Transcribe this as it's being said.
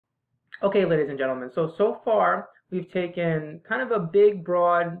Okay, ladies and gentlemen, so far we've taken kind of a big,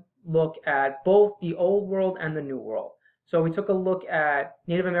 broad look at both the Old World and the New World. So we took a look at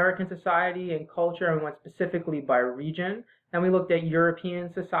Native American society and culture and went specifically by region. And we looked at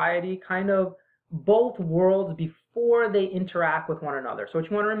European society, kind of both worlds before they interact with one another. So what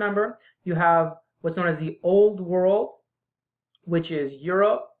you want to remember, you have what's known as the Old World, which is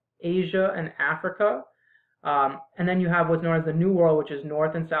Europe, Asia, and Africa. And then you have what's known as the New World, which is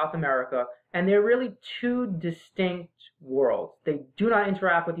North and South America. And they're really two distinct worlds. They do not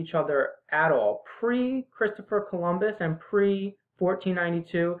interact with each other at all. Pre-Christopher Columbus and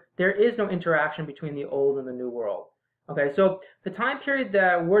pre-1492, there is no interaction between the Old and the New World. Okay, so the time period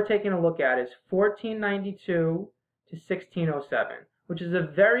that we're taking a look at is 1492 to 1607, which is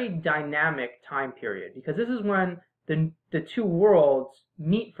a very dynamic time period because this is when the two worlds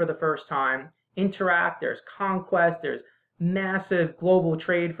meet for the first time, interact, there's conquest, there's massive global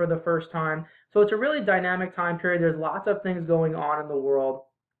trade for the first time. So it's a really dynamic time period. There's lots of things going on in the world.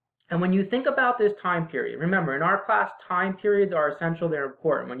 And when you think about this time period, remember in our class, time periods are essential, they're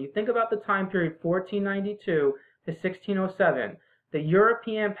important. When you think about the time period 1492 to 1607, the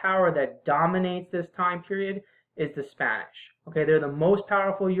European power that dominates this time period is the Spanish. Okay, they're the most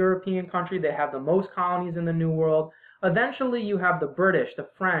powerful European country. They have the most colonies in the New World. Eventually, you have the British, the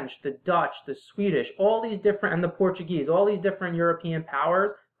French, the Dutch, the Swedish, all these different, and the Portuguese, all these different European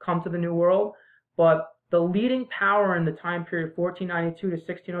powers come to the New World. But the leading power in the time period 1492 to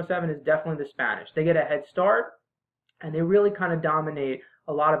 1607 is definitely the Spanish. They get a head start, and they really kind of dominate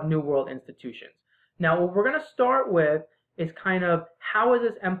a lot of New World institutions. Now, what we're going to start with is kind of how is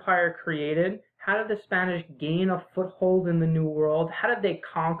this empire created? How did the Spanish gain a foothold in the New World? How did they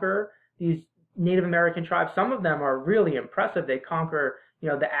conquer these Native American tribes? Some of them are really impressive. They conquer,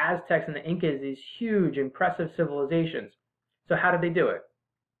 the Aztecs and the Incas, these huge, impressive civilizations. So how did they do it?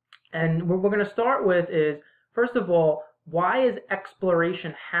 And what we're going to start with is, first of all, why is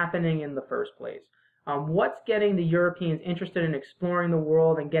exploration happening in the first place? What's getting the Europeans interested in exploring the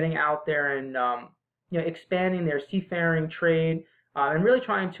world and getting out there and expanding their seafaring trade and really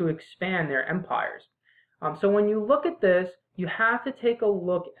trying to expand their empires? So when you look at this, you have to take a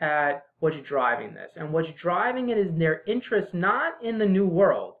look at what's driving this. And what's driving it is their interest not in the New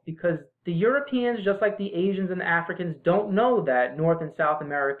World, because the Europeans, just like the Asians and the Africans, don't know that North and South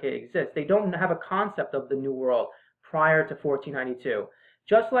America exists. They don't have a concept of the New World prior to 1492.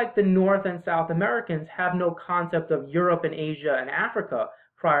 Just like the North and South Americans have no concept of Europe and Asia and Africa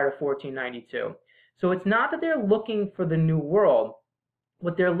prior to 1492. So it's not that they're looking for the New World.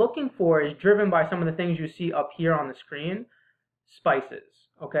 What they're looking for is driven by some of the things you see up here on the screen. Spices,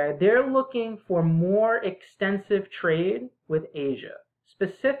 okay? They're looking for more extensive trade with Asia.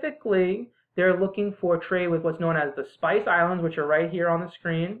 Specifically, they're looking for trade with what's known as the Spice Islands, which are right here on the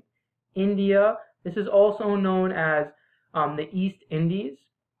screen. India, this is also known as the East Indies.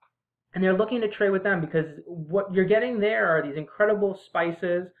 And they're looking to trade with them because what you're getting there are these incredible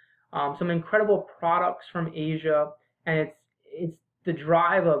spices, some incredible products from Asia, and it's the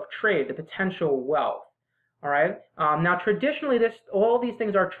drive of trade, the potential wealth. All right. Now, traditionally, all these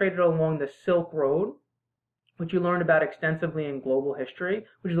things are traded along the Silk Road, which you learned about extensively in global history,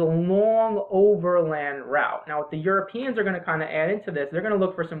 which is a long overland route. Now, what the Europeans are going to kind of add into this, they're going to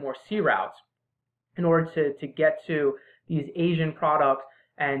look for some more sea routes in order to get to these Asian products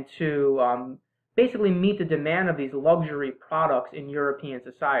and to basically meet the demand of these luxury products in European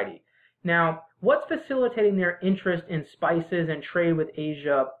society. Now, what's facilitating their interest in spices and trade with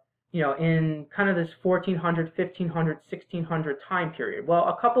Asia, in kind of this 1400, 1500, 1600 time period? Well,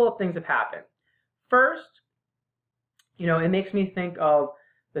 a couple of things have happened. First, it makes me think of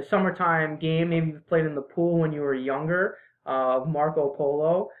the summertime game maybe you played in the pool when you were younger, of Marco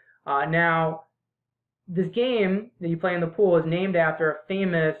Polo. Now, this game that you play in the pool is named after a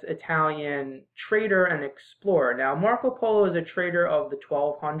famous Italian trader and explorer. Now, Marco Polo is a trader of the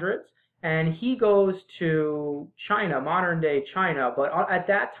 1200s. And he goes to China, modern-day China, but at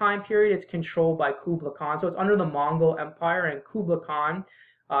that time period, it's controlled by Kublai Khan. So it's under the Mongol Empire, and Kublai Khan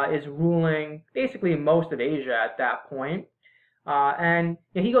is ruling basically most of Asia at that point. And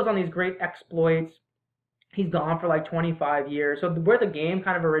he goes on these great exploits. He's gone for like 25 years. So where the game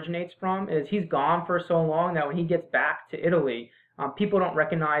kind of originates from is he's gone for so long that when he gets back to Italy, people don't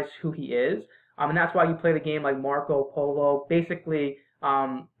recognize who he is. And that's why you play the game like Marco Polo. Basically,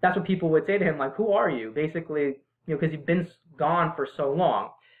 that's what people would say to him, like, who are you? Basically, because he's been gone for so long.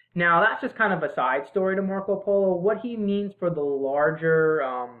 Now, that's just kind of a side story to Marco Polo. What he means for the larger,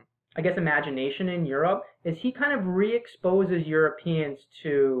 imagination in Europe is he kind of re-exposes Europeans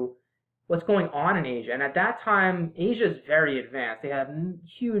to what's going on in Asia. And at that time, Asia is very advanced. They have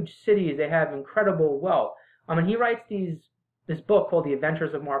huge cities. They have incredible wealth. And he writes this book called The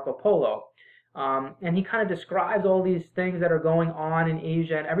Adventures of Marco Polo. And he kind of describes all these things that are going on in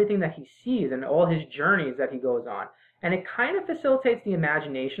Asia and everything that he sees and all his journeys that he goes on. And it kind of facilitates the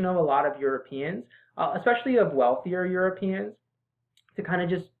imagination of a lot of Europeans, especially of wealthier Europeans, to kind of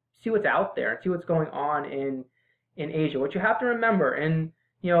just see what's out there and see what's going on in Asia. What you have to remember, in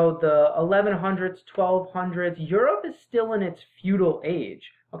the 1100s, 1200s, Europe is still in its feudal age.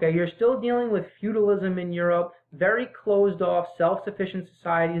 Okay, you're still dealing with feudalism in Europe, very closed off, self-sufficient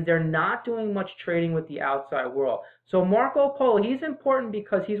societies. They're not doing much trading with the outside world. So Marco Polo, he's important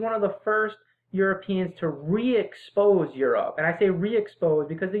because he's one of the first Europeans to re-expose Europe. And I say re-expose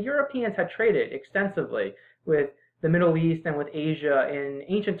because the Europeans had traded extensively with the Middle East and with Asia in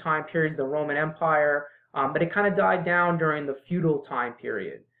ancient time periods, the Roman Empire, but it kind of died down during the feudal time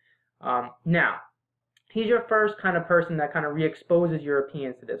period. Now, he's your first kind of person that kind of re-exposes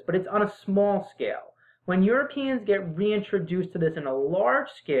Europeans to this, but it's on a small scale. When Europeans get reintroduced to this in a large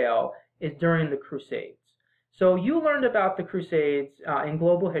scale is during the Crusades. So you learned about the Crusades in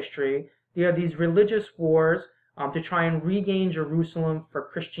global history. They are these religious wars to try and regain Jerusalem for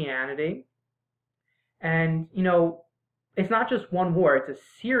Christianity. And, it's not just one war, it's a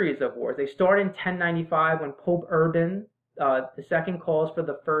series of wars. They start in 1095 when Pope Urban II calls for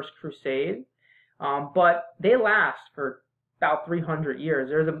the First Crusade. But they last for about 300 years.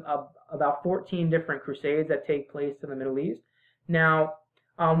 There's about 14 different crusades that take place in the Middle East. Now,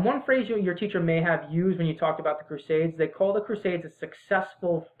 one phrase your teacher may have used when you talked about the Crusades, they call the Crusades a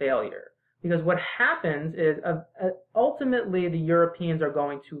successful failure. Because what happens is ultimately the Europeans are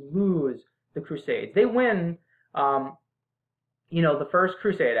going to lose the Crusades. They win, the First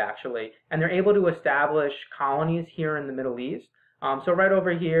Crusade actually, and they're able to establish colonies here in the Middle East. So right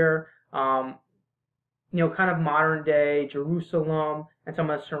over here, kind of modern day Jerusalem and some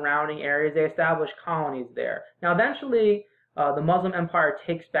of the surrounding areas, they establish colonies there. Now, eventually, the Muslim Empire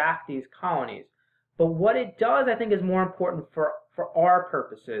takes back these colonies. But what it does, I think, is more important for our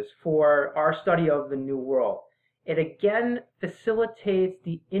purposes, for our study of the New World. It again facilitates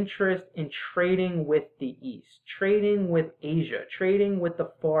the interest in trading with the East, trading with Asia, trading with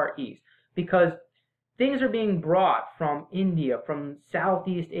the Far East, because things are being brought from India, from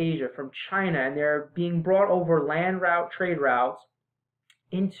Southeast Asia, from China, and they're being brought over land route, trade routes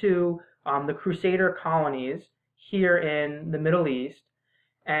into the Crusader colonies here in the Middle East,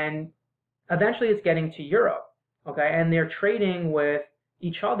 and eventually it's getting to Europe, okay? And they're trading with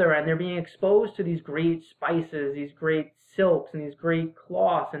each other, and they're being exposed to these great spices, these great silks, and these great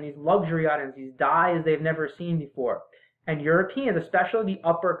cloths, and these luxury items, these dyes they've never seen before. And Europeans, especially the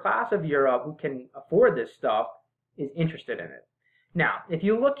upper class of Europe who can afford this stuff, is interested in it. Now, if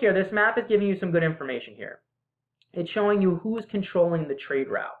you look here, this map is giving you some good information here. It's showing you who's controlling the trade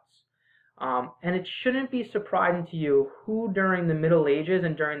routes. And it shouldn't be surprising to you who during the Middle Ages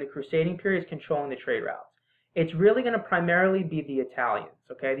and during the crusading period is controlling the trade routes. It's really going to primarily be the Italians,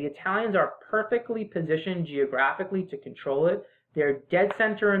 okay? The Italians are perfectly positioned geographically to control it. They're dead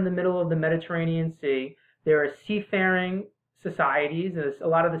center in the middle of the Mediterranean Sea. There are seafaring societies. A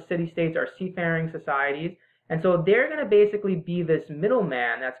lot of the city-states are seafaring societies. And so they're going to basically be this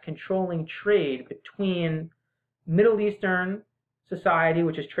middleman that's controlling trade between Middle Eastern society,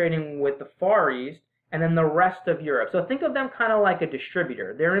 which is trading with the Far East, and then the rest of Europe. So think of them kind of like a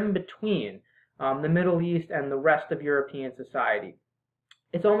distributor. They're in between the Middle East and the rest of European society.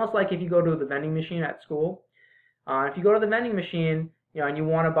 It's almost like if you go to the vending machine at school. If you go to the vending machine, and you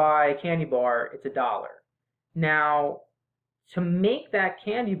want to buy a candy bar, it's $1. Now, to make that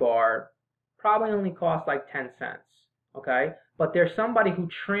candy bar probably only costs like 10 cents, okay? But there's somebody who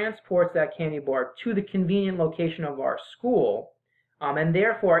transports that candy bar to the convenient location of our school, and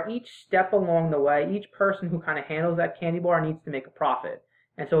therefore each step along the way, each person who kind of handles that candy bar needs to make a profit.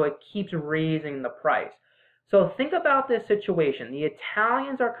 And so it keeps raising the price. So think about this situation. The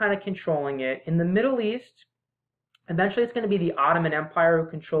Italians are kind of controlling it. In the Middle East, eventually it's going to be the Ottoman Empire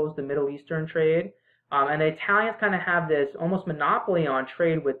who controls the Middle Eastern trade. And the Italians kind of have this almost monopoly on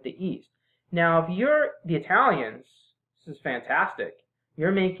trade with the East. Now, if you're the Italians, this is fantastic.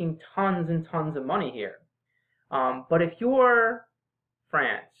 You're making tons and tons of money here. But if you're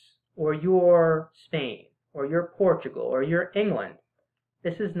France, or you're Spain, or you're Portugal, or you're England,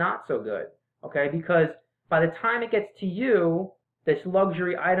 this is not so good, okay? Because by the time it gets to you, this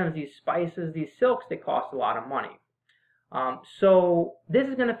luxury items, these spices, these silks, they cost a lot of money. So this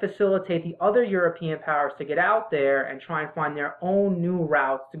is going to facilitate the other European powers to get out there and try and find their own new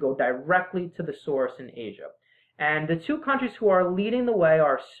routes to go directly to the source in Asia. And the two countries who are leading the way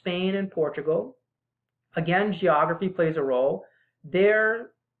are Spain and Portugal. Again, geography plays a role.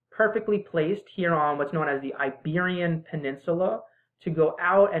 They're perfectly placed here on what's known as the Iberian Peninsula to go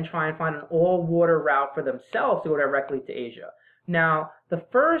out and try and find an all-water route for themselves to go directly to Asia. Now, the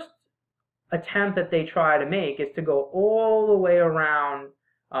first attempt that they try to make is to go all the way around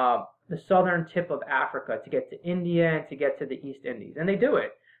the southern tip of Africa to get to India and to get to the East Indies. And they do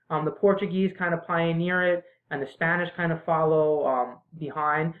it. The Portuguese kind of pioneer it, and the Spanish kind of follow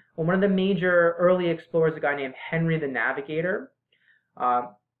behind. Well, one of the major early explorers is a guy named Henry the Navigator.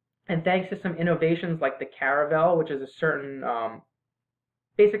 And thanks to some innovations like the caravel, which is a certain,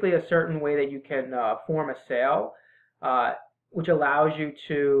 basically a certain way that you can form a sail, which allows you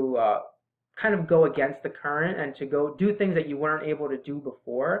to kind of go against the current and to go do things that you weren't able to do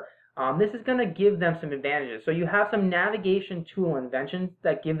before. This is going to give them some advantages. So you have some navigation tool inventions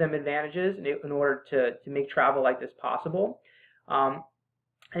that give them advantages in order to make travel like this possible.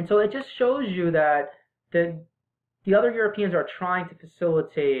 And so it just shows you that the other Europeans are trying to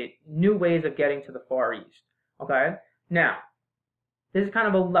facilitate new ways of getting to the Far East. Okay? Now, this is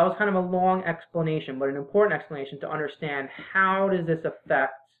that was kind of a long explanation, but an important explanation to understand how does this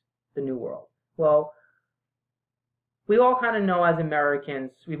affect the New World. Well, we all kind of know as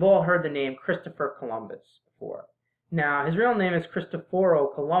Americans, we've all heard the name Christopher Columbus before. Now, his real name is Cristoforo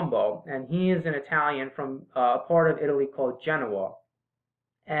Colombo, and he is an Italian from a part of Italy called Genoa.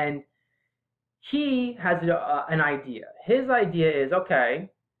 And he has an idea. His idea is, okay,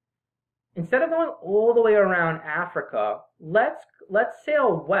 instead of going all the way around Africa, let's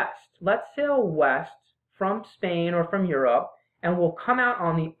sail west. Let's sail west from Spain or from Europe, and we'll come out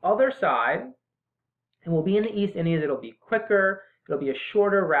on the other side, and we'll be in the East Indies. It'll be quicker, it'll be a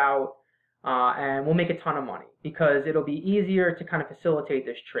shorter route, and we'll make a ton of money because it'll be easier to kind of facilitate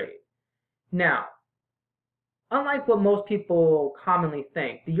this trade. Now, unlike what most people commonly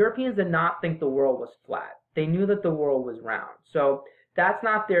think, the Europeans did not think the world was flat. They knew that the world was round. So that's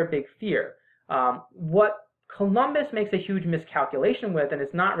not their big fear. What Columbus makes a huge miscalculation with, and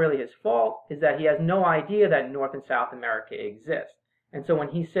it's not really his fault, is that he has no idea that North and South America exist. And so when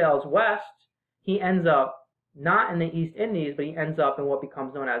he sails west, he ends up not in the East Indies, but he ends up in what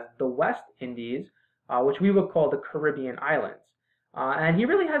becomes known as the West Indies, which we would call the Caribbean islands. And he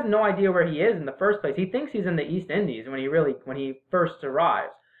really has no idea where he is in the first place. He thinks he's in the East Indies when he first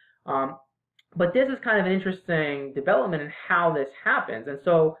arrives. But this is kind of an interesting development in how this happens. And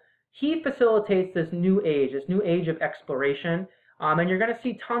so he facilitates this new age of exploration. And you're going to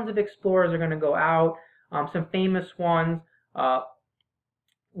see tons of explorers are going to go out. Some famous ones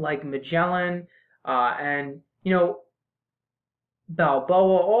like Magellan and,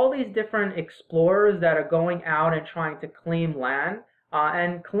 Balboa, all these different explorers that are going out and trying to claim land.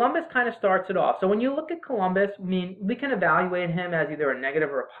 And Columbus kind of starts it off. So when you look at Columbus, I mean, we can evaluate him as either a negative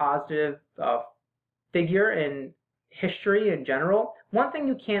or a positive figure in history in general. One thing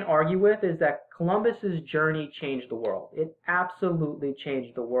you can't argue with is that Columbus's journey changed the world. It absolutely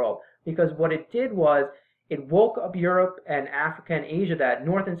changed the world, because what it did was it woke up Europe and Africa and Asia that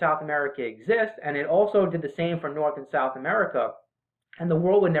North and South America exist, and it also did the same for North and South America. And the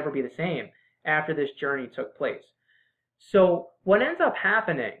world would never be the same after this journey took place. So what ends up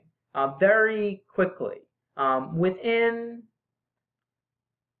happening very quickly, within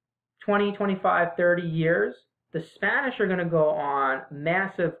 20, 25, 30 years, the Spanish are going to go on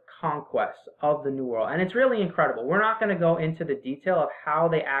massive conquests of the New World. And it's really incredible. We're not going to go into the detail of how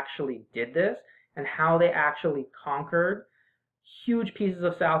they actually did this and how they actually conquered huge pieces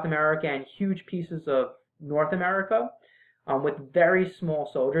of South America and huge pieces of North America. With very small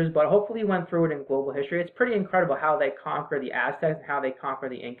soldiers, but hopefully you went through it in global history. It's pretty incredible how they conquer the Aztecs and how they conquer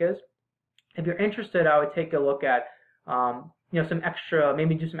the Incas. If you're interested, I would take a look at,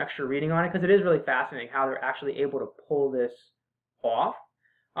 maybe do some extra reading on it, because it is really fascinating how they're actually able to pull this off.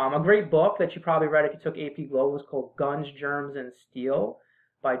 A great book that you probably read if you took AP Global was called Guns, Germs, and Steel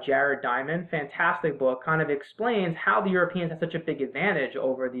by Jared Diamond. Fantastic book, kind of explains how the Europeans had such a big advantage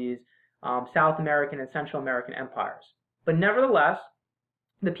over these South American and Central American empires. But nevertheless,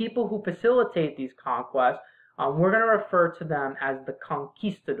 the people who facilitate these conquests, we're going to refer to them as the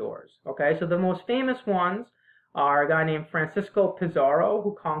conquistadors. Okay, so the most famous ones are a guy named Francisco Pizarro,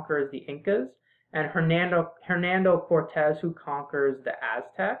 who conquers the Incas, and Hernando Cortez, who conquers the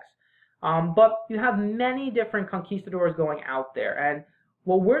Aztecs. But you have many different conquistadors going out there, and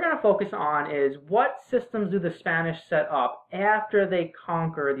what we're going to focus on is what systems do the Spanish set up after they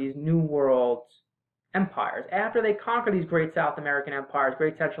conquer these New World empires, after they conquer these great South American empires,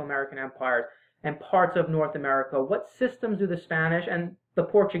 great Central American empires, and parts of North America. What systems do the Spanish and the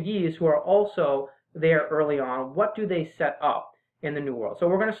Portuguese, who are also there early on. What do they set up in the New World? So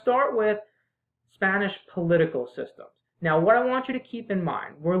we're going to start with Spanish political systems. Now, what I want you to keep in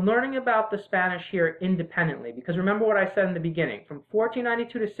mind, we're learning about the Spanish here independently, because remember what I said in the beginning, from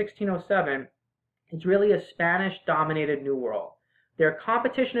 1492 to 1607, it's really a Spanish-dominated New World. Their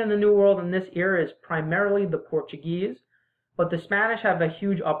competition in the New World in this era is primarily the Portuguese, but the Spanish have a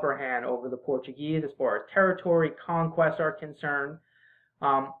huge upper hand over the Portuguese as far as territory, conquests are concerned.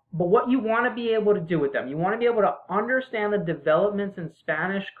 But what you want to be able to do with them, you want to be able to understand the developments in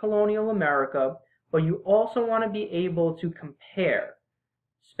Spanish colonial America, but you also want to be able to compare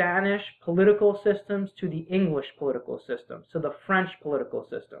Spanish political systems to the English political systems, to the French political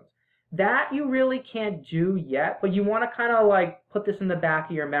systems. That you really can't do yet, but you want to kind of like put this in the back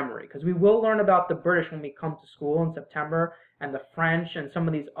of your memory, because we will learn about the British when we come to school in September, and the French and some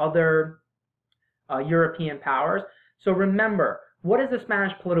of these other European powers. So remember, what is the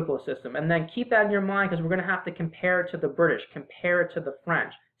Spanish political system? And then keep that in your mind, because we're going to have to compare it to the British, compare it to the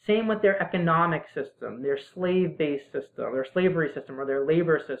French. Same with their economic system, their slave-based system, their slavery system, or their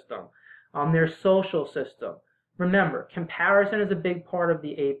labor system, their social system. Remember, comparison is a big part of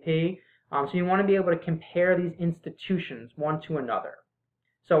the AP, so you want to be able to compare these institutions one to another.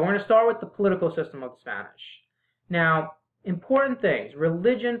 So we're going to start with the political system of the Spanish. Now, important things.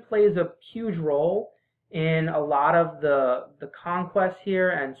 Religion plays a huge role in a lot of the conquest here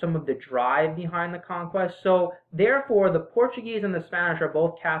and some of the drive behind the conquest. So therefore, the Portuguese and the Spanish are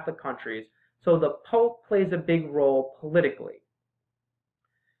both Catholic countries, so the Pope plays a big role politically.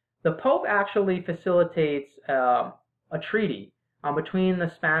 The Pope actually facilitates a treaty between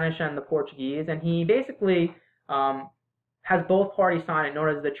the Spanish and the Portuguese, and he basically has both parties sign it,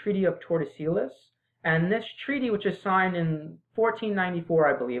 known as the Treaty of Tordesillas. And this treaty, which is signed in 1494,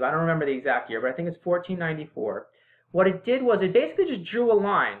 I believe, I don't remember the exact year, but I think it's 1494, what it did was it basically just drew a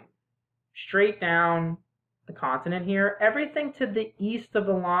line straight down the continent here. Everything to the east of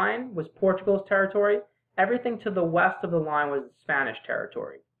the line was Portugal's territory. Everything to the west of the line was Spanish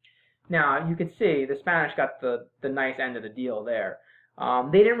territory. Now, you can see the Spanish got the nice end of the deal there.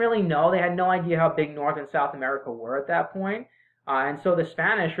 They didn't really know. They had no idea how big North and South America were at that point. And so the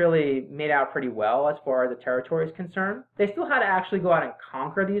Spanish really made out pretty well as far as the territory is concerned. They still had to actually go out and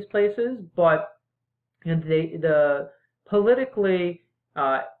conquer these places, but you know, politically,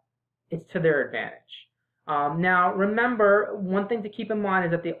 it's to their advantage. Now, remember, one thing to keep in mind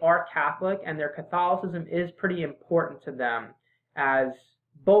is that they are Catholic, and their Catholicism is pretty important to them,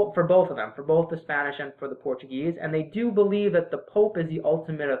 for both of them, for both the Spanish and for the Portuguese, and they do believe that the Pope is the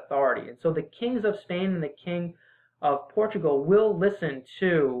ultimate authority. And so the kings of Spain and the king of Portugal will listen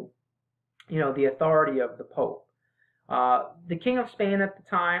to, you know, the authority of the Pope. The king of Spain at the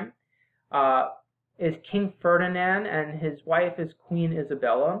time is King Ferdinand, and his wife is Queen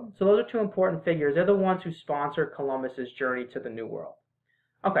Isabella. So those are two important figures. They're the ones who sponsor Columbus's journey to the New World.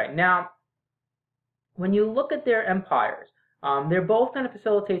 Okay, now, when you look at their empires, they're both going to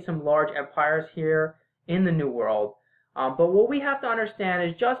facilitate some large empires here in the New World. But what we have to understand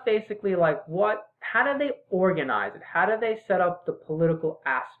is just basically like how do they organize it? How do they set up the political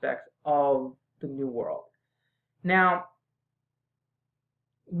aspects of the New World? Now,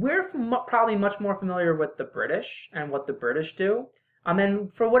 we're probably much more familiar with the British and what the British do.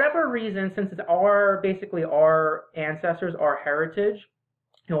 And for whatever reason, since it's basically our ancestors, our heritage,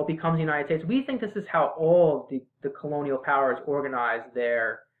 you know, it becomes the United States, we think this is how all the colonial powers organize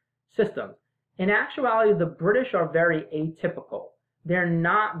their systems. In actuality, the British are very atypical. They're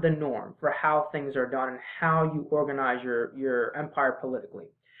not the norm for how things are done and how you organize your empire politically.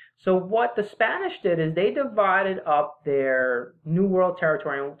 So what the Spanish did is they divided up their New World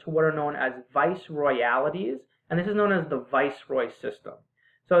territory to what are known as viceroyalities, and this is known as the viceroy system.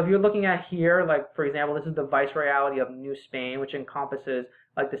 So if you're looking at here, like for example, this is the viceroyalty of New Spain, which encompasses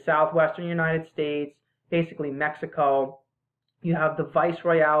like the southwestern United States, basically Mexico. You have the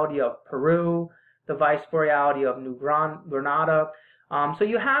viceroyalty of Peru, the viceroyalty of New Granada. So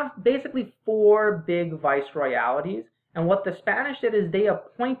you have basically 4 big viceroyalities. And what the Spanish did is they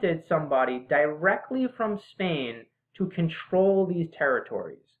appointed somebody directly from Spain to control these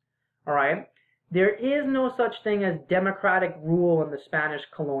territories. All right? There is no such thing as democratic rule in the Spanish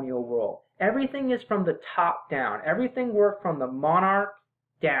colonial world. Everything is from the top down. Everything worked from the monarch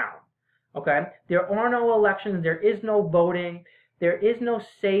down. Okay? There are no elections. There is no voting. There is no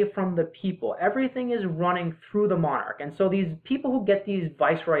say from the people. Everything is running through the monarch. And so these people who get these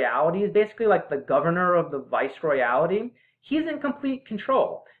viceroyalities, basically like the governor of the viceroyalty, he's in complete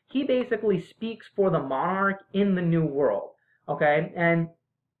control. He basically speaks for the monarch in the New World. Okay? And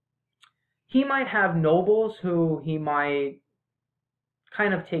he might have nobles who he might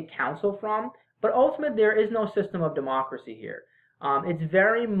kind of take counsel from, But ultimately, there is no system of democracy here. It's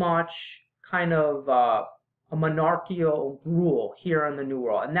very much kind of a monarchical rule here in the New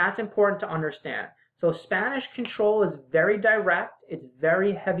World, and that's important to understand. So Spanish control is very direct, it's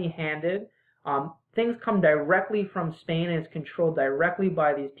very heavy-handed. Things come directly from Spain, and it's controlled directly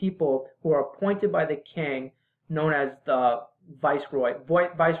by these people who are appointed by the king, known as the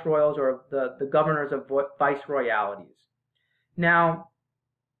viceroyals, or the governors of viceroyalities. Now,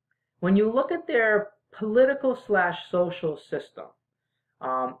 when you look at their political/social system,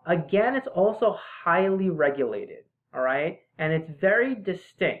 again, it's also highly regulated, all right? And it's very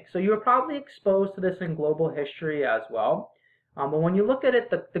distinct. So you were probably exposed to this in global history as well. But when you look at it,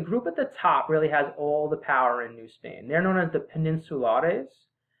 the group at the top really has all the power in New Spain. They're known as the Peninsulares.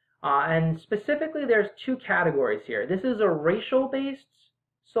 And specifically, there's two categories here. This is a racial-based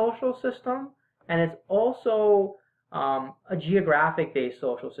social system, and it's also a geographic-based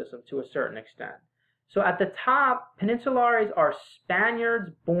social system to a certain extent. So at the top, Peninsulares are Spaniards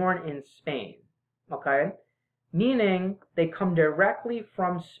born in Spain, okay? Meaning they come directly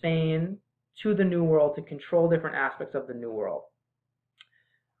from Spain to the New World to control different aspects of the New World.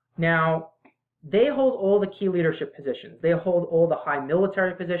 Now, they hold all the key leadership positions. They hold all the high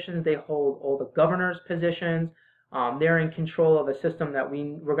military positions. They hold all the governor's positions. They're in control of a system that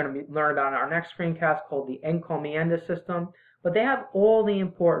we're going to learn about in our next screencast called the encomienda system. But they have all the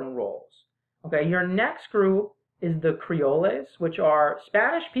important roles. Okay, your next group is the Creoles, which are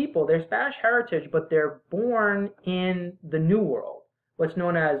Spanish people. They're Spanish heritage, but they're born in the New World, what's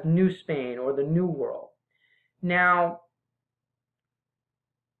known as New Spain or the New World. Now,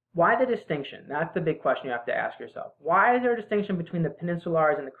 why the distinction? That's the big question you have to ask yourself. Why is there a distinction between the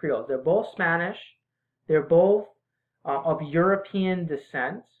Peninsulares and the Creoles? They're both Spanish. They're both of European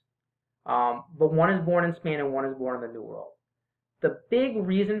descent, but one is born in Spain and one is born in the New World. The big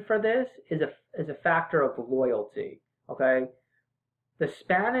reason for this is a factor of loyalty, okay? The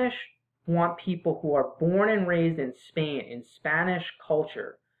Spanish want people who are born and raised in Spain, in Spanish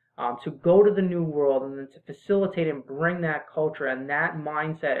culture, to go to the New World and then to facilitate and bring that culture and that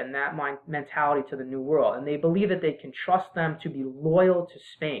mindset and that mentality to the New World. And they believe that they can trust them to be loyal to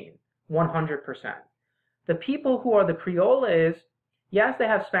Spain, 100%. The people who are the Creoles, yes, they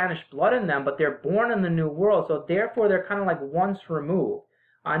have Spanish blood in them, but they're born in the New World, so therefore they're kind of like once removed.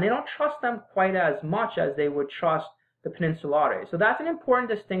 And they don't trust them quite as much as they would trust the Peninsulares. So that's an important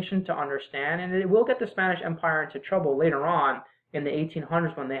distinction to understand, and it will get the Spanish Empire into trouble later on in the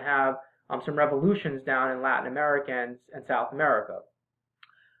 1800s when they have some revolutions down in Latin America and South America.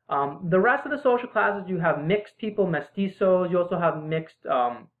 The rest of the social classes, you have mixed people, mestizos. You also have mixed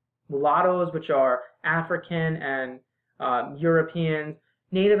mulattoes, which are African and Europeans,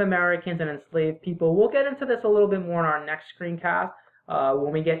 Native Americans, and enslaved people. We'll get into this a little bit more in our next screencast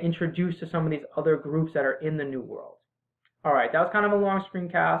when we get introduced to some of these other groups that are in the New World. All right, that was kind of a long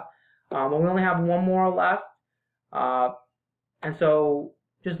screencast, but we only have one more left. And so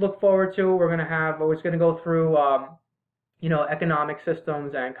just look forward to, we're just going to go through, economic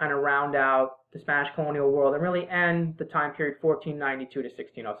systems and kind of round out the Spanish colonial world and really end the time period 1492 to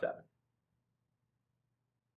 1607.